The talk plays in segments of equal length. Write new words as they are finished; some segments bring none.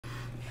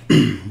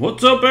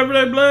What's up,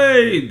 Everyday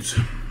Blades?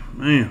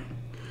 Man.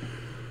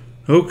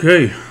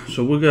 Okay,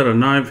 so we got a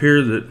knife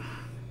here that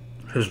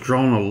has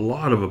drawn a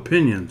lot of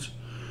opinions.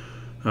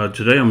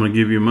 Today I'm going to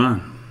give you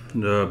mine.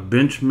 The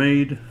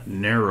Benchmade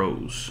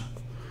Narrows.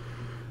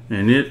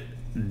 And it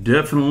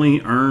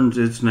definitely earns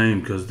its name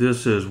because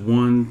this is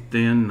one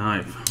thin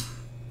knife.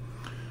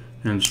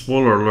 And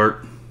spoiler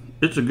alert,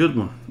 it's a good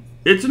one.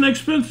 It's an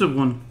expensive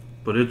one,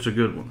 but it's a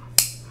good one.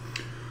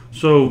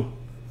 So,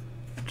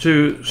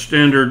 to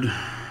standard...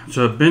 It's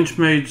a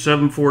Benchmade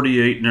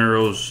 748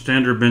 Narrows,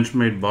 standard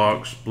Benchmade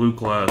box, blue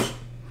class.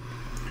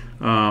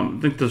 I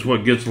think that's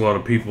what gets a lot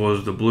of people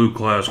is the blue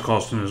class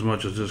costing as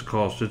much as this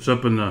costs. It's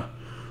up in the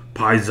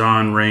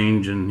Paisan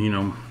range and, you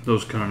know,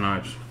 those kind of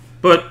knives.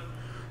 But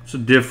it's a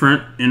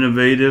different,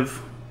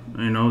 innovative,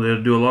 you know, they had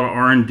to do a lot of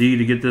R&D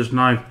to get this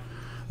knife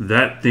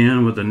that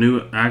thin with a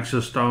new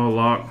Axis style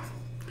lock.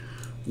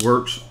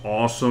 Works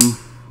awesome.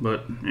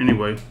 But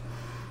anyway,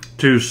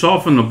 to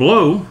soften the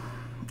blow,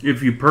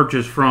 if you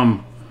purchase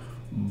from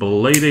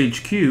Blade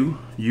HQ,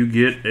 you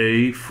get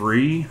a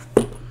free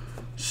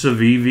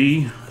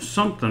Civivi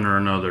something or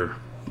another.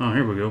 Oh,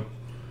 here we go.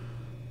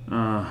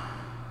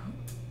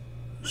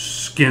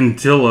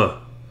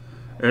 Scintilla.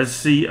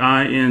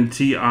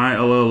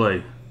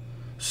 S-C-I-N-T-I-L-L-A.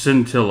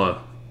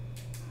 Scintilla.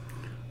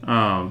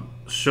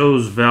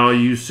 Shows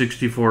value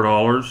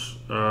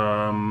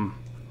 $64.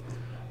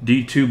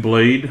 D2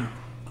 blade.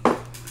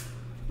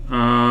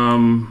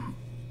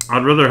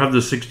 I'd rather have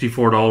the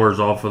 $64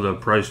 off of the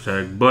price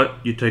tag, but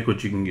you take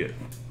what you can get.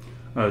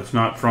 It's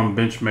not from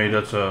Benchmade,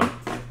 that's a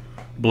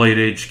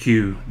Blade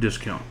HQ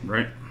discount,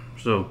 right?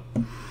 So,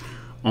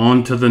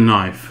 on to the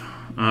knife.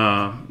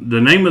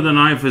 The name of the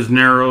knife is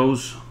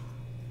Narrows.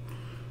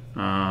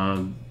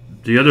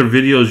 The other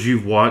videos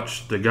you've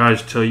watched, the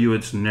guys tell you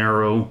it's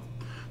narrow.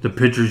 The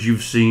pictures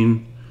you've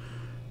seen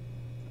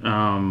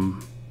that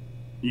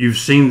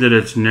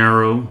it's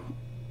narrow.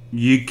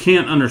 You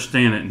can't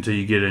understand it until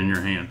you get it in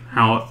your hand.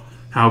 How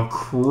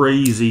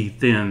crazy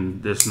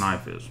thin this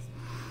knife is.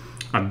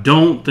 I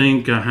don't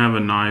think I have a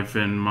knife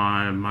in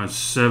my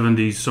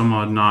 70 some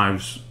odd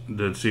knives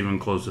that's even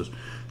closest.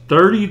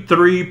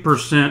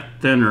 33%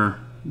 thinner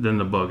than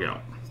the Bug Out.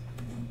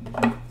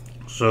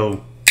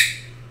 So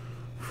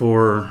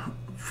for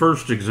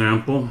first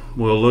example,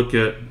 we'll look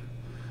at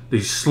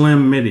the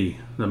Slim Midi,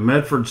 the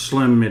Medford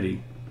Slim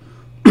Midi.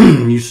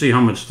 You see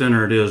how much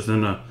thinner it is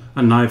than a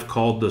knife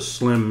called the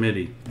Slim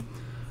Midi.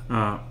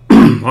 A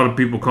lot of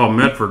people call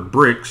Medford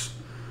bricks.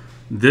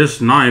 This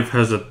knife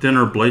has a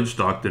thinner blade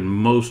stock than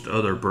most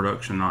other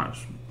production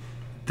knives.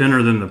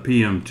 Thinner than the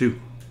PM2.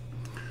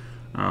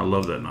 I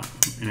love that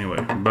knife.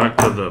 Anyway, back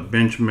to the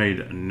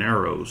Benchmade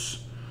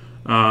Narrows.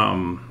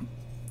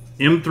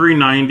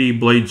 M390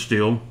 blade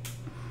steel.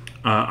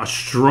 I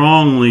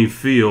strongly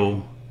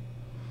feel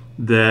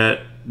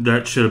that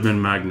should have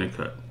been Magna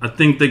Cut. I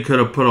think they could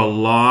have put a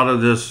lot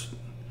of this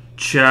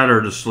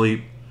chatter to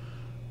sleep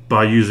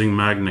by using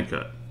Magna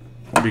Cut,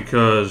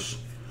 because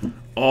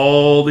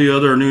all the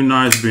other new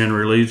knives being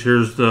released,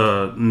 here's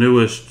the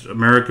newest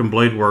American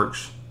Blade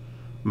Works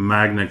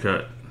Magna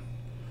Cut.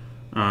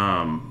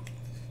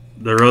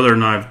 Their other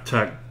knife,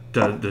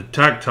 the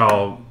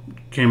Tactile,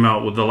 came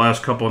out with the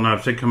last couple of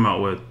knives they come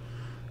out with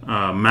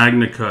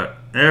Magna Cut.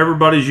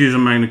 Everybody's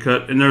using Magna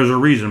Cut, and there's a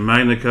reason.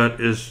 Magna Cut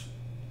is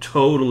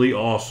totally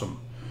awesome.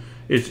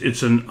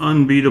 It's an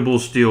unbeatable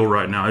steel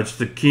right now. It's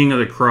the king of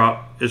the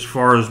crop as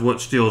far as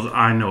what steels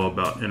I know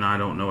about, and I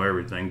don't know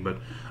everything, but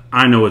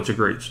I know it's a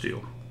great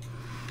steel.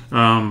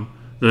 The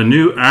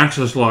new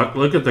Axis lock,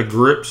 look at the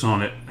grips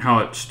on it, how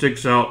it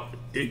sticks out.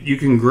 You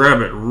can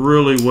grab it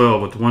really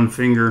well with one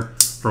finger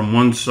from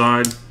one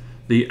side.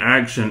 The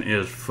action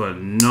is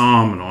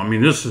phenomenal. I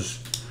mean, this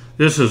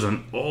is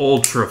an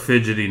ultra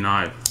fidgety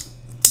knife.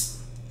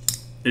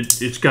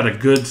 It's got a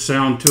good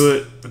sound to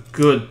it, a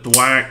good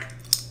thwack.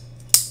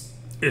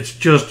 It's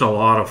just a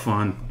lot of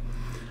fun.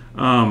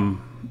 All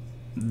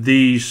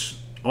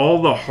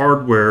the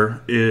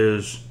hardware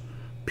is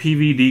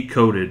PVD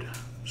coated.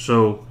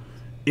 So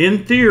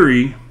in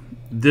theory,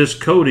 this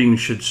coating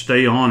should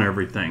stay on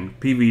everything.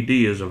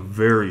 PVD is a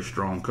very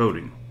strong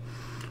coating.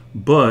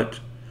 But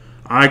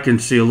I can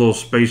see a little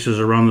spaces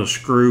around the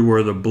screw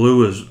where the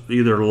blue is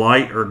either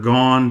light or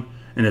gone,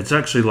 and it's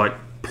actually like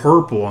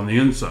purple on the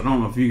inside. I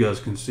don't know if you guys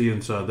can see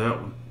inside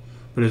that one,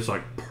 but it's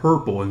like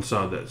purple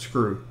inside that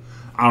screw.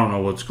 I don't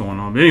know what's going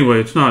on. But anyway,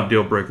 it's not a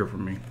deal breaker for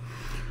me.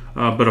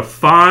 But a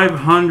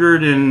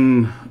 500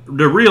 and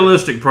the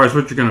realistic price,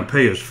 what you're going to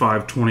pay is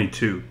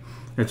 $522.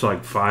 It's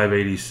like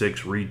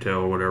 $586 retail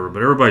or whatever,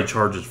 but everybody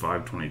charges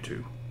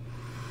 $522.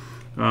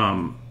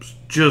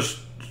 Just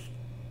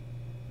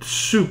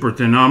super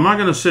thin. Now, I'm not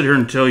going to sit here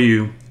and tell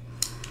you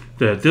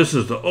that this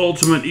is the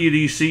ultimate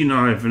EDC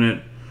knife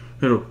and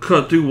it'll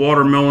cut through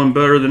watermelon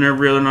better than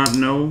every other knife.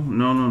 No.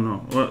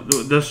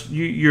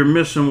 You're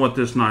missing what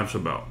this knife's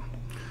about.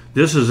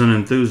 This is an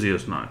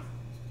enthusiast knife.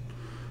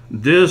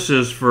 This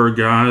is for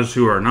guys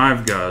who are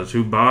knife guys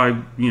who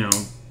buy, you know,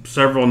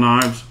 several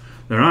knives.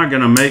 They're not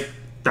going to make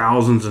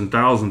thousands and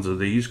thousands of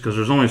these because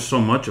there's only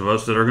so much of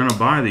us that are going to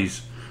buy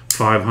these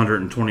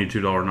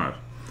 $522 knife.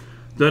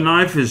 The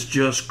knife is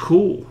just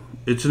cool.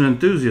 It's an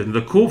enthusiast.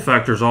 The cool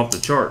factor is off the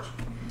charts.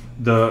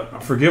 I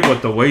forget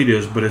what the weight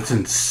is, but it's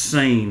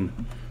insane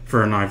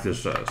for a knife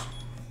this size.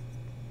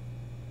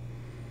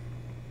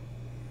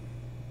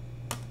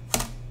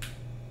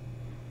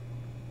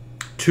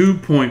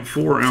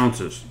 .4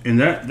 ounces, and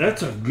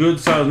that's a good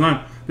size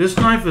knife. This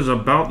knife is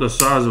about the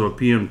size of a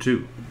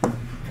PM2.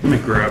 Let me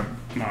grab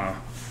my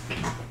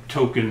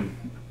token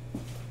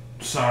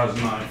size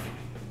knife.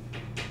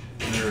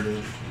 There it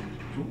is.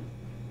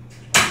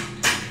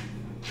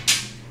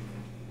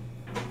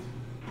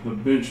 The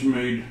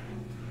Benchmade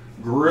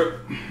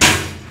grip.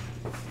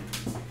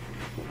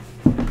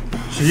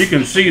 So you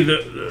can see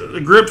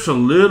the grip's a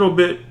little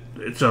bit,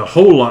 it's a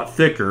whole lot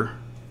thicker,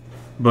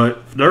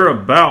 but they're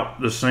about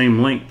the same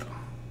length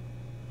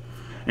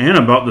and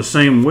about the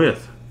same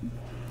width.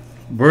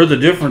 Where the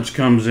difference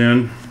comes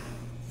in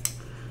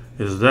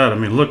is that, I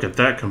mean, look at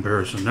that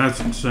comparison. That's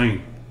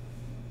insane.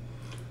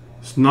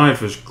 This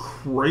knife is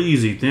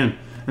crazy thin,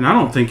 and I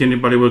don't think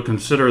anybody would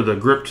consider the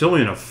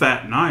Griptilian a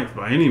fat knife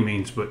by any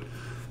means, but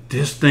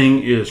this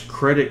thing is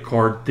credit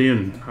card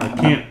thin.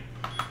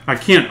 I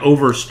can't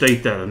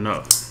overstate that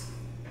enough.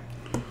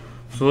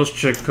 So let's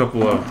check a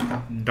couple of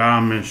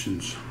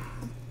dimensions.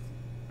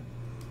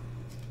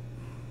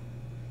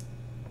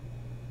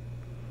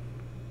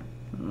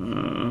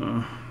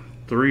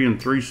 3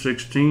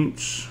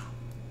 3/16.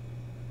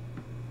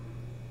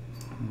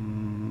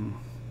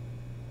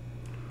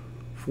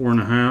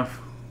 4.5.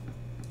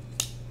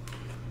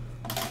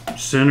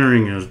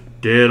 Centering is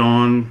dead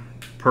on,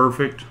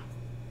 perfect.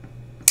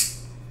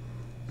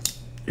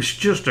 It's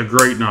just a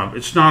great knife.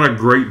 It's not a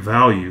great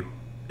value.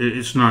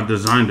 It's not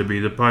designed to be.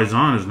 The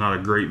Paisan is not a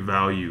great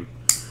value.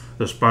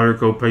 The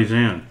Spyderco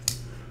Paisan.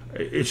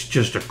 It's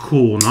just a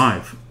cool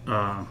knife.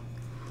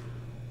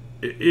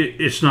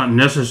 It's not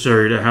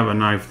necessary to have a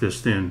knife this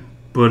thin,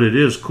 but it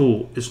is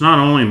cool. It's not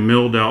only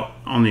milled out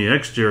on the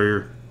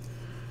exterior,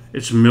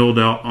 it's milled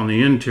out on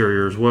the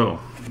interior as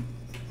well.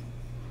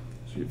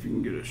 See if you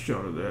can get a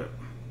shot of that.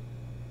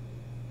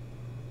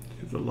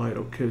 See if the light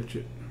will catch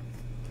it.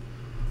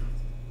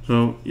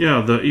 So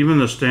yeah, even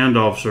the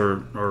standoffs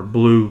are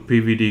blue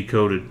PVD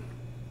coated.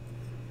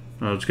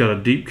 It's got a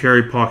deep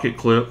carry pocket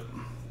clip.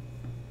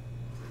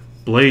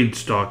 Blade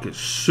stock is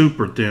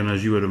super thin,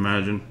 as you would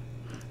imagine.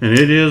 And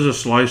it is a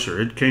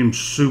slicer. It came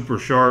super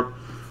sharp.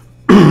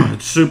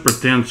 It's super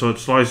thin, so it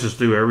slices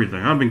through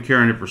everything. I've been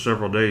carrying it for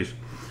several days,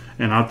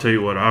 and I'll tell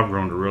you what, I've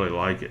grown to really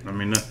like it. I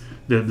mean,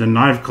 the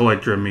knife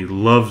collector in me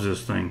loves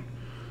this thing.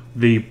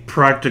 The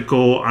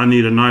practical, I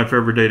need a knife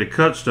every day to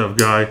cut stuff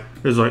guy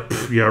is like,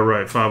 yeah,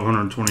 right,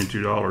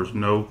 $522.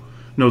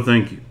 No,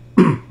 thank you.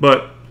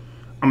 But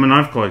I'm a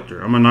knife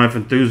collector. I'm a knife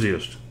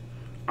enthusiast.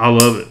 I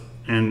love it.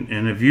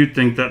 And if you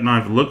think that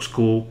knife looks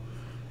cool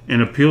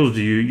and appeals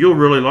to you, you'll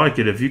really like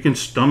it if you can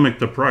stomach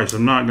the price.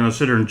 I'm not going to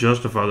sit here and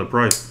justify the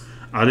price.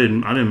 I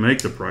didn't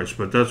make the price,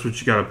 but that's what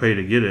you got to pay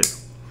to get it.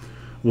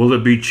 Will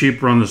it be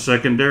cheaper on the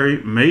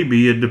secondary?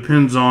 Maybe. It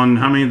depends on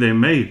how many they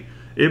made.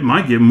 It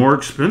might get more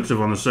expensive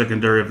on the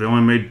secondary if they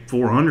only made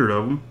 400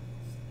 of them.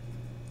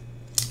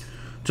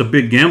 It's a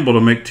big gamble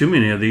to make too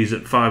many of these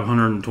at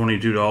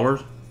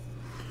 $522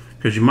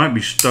 because you might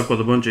be stuck with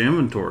a bunch of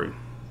inventory.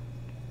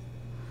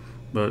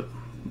 But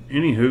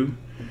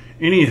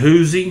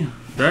anywhoozy,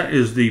 that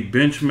is the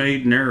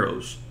Benchmade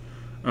Narrows.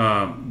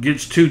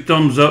 Gets 2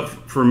 thumbs up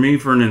for me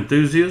for an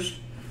enthusiast.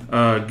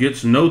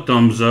 Gets no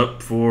thumbs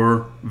up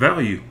for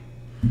value.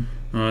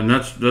 And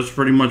that's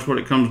pretty much what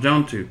it comes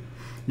down to.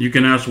 You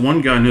can ask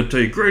one guy and he'll tell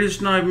you,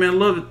 greatest knife, man,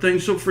 love it,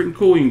 thing's so freaking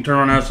cool. You can turn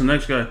around and ask the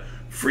next guy,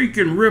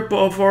 freaking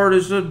rip-off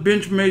artist, that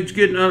Benchmade's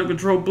getting out of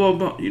control, blah,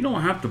 blah. You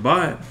don't have to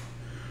buy it.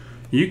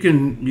 You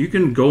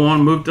can go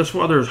on, move. That's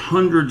why there's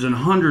hundreds and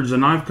hundreds of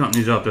knife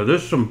companies out there.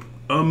 There's some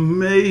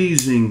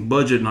amazing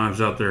budget knives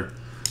out there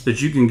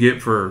that you can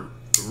get for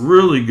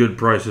really good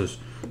prices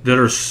that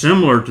are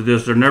similar to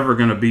this. They're never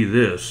going to be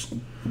this,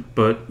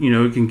 but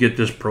you can get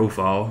this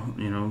profile,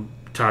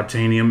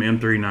 titanium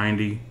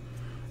M390.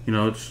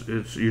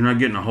 It's you're not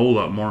getting a whole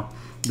lot more.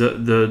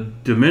 The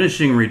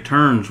diminishing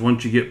returns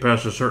once you get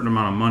past a certain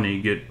amount of money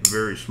get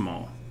very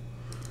small.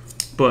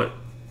 But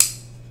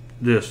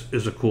this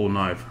is a cool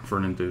knife for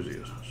an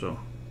enthusiast. So,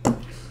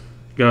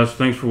 guys,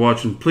 thanks for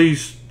watching.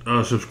 Please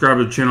subscribe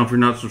to the channel if you're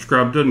not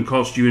subscribed. It doesn't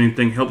cost you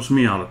anything. Helps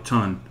me out a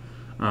ton.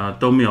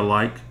 Throw me a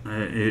like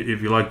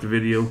if you like the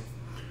video.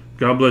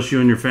 God bless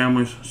you and your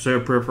families. Say a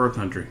prayer for our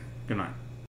country. Good night.